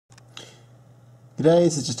Today,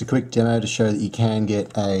 this is just a quick demo to show that you can get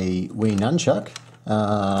a Wii Nunchuck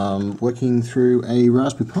working through a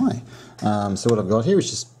Raspberry Pi. So what I've got here is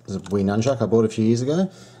just a Wii Nunchuck I bought a few years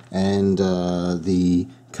ago, and the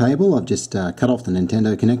cable, I've just cut off the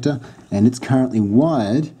Nintendo connector, and it's currently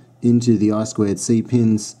wired into the I2C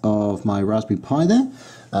pins of my Raspberry Pi there.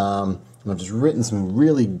 And I've just written some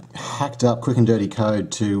really hacked up quick and dirty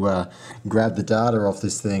code to grab the data off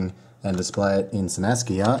this thing and display it in some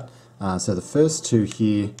ASCII art. So the first two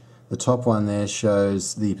here, the top one there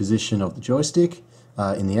shows the position of the joystick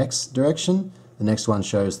in the X direction. The next one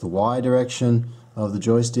shows the Y direction of the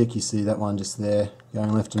joystick. You see that one just there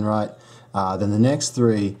going left and right. Then the next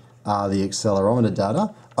three are the accelerometer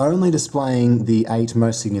data, only displaying the 8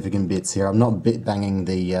 most significant bits here. I'm not bit banging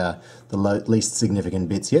the least significant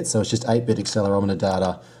bits yet, so it's just 8-bit accelerometer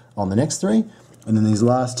data on the next three. And then these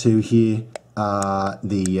last two here are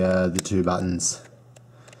the two buttons.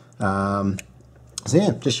 So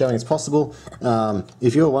yeah, just showing it's possible.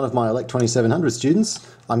 If you're one of my Elect 2700 students,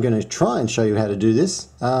 I'm going to try and show you how to do this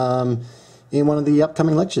in one of the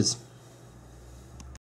upcoming lectures.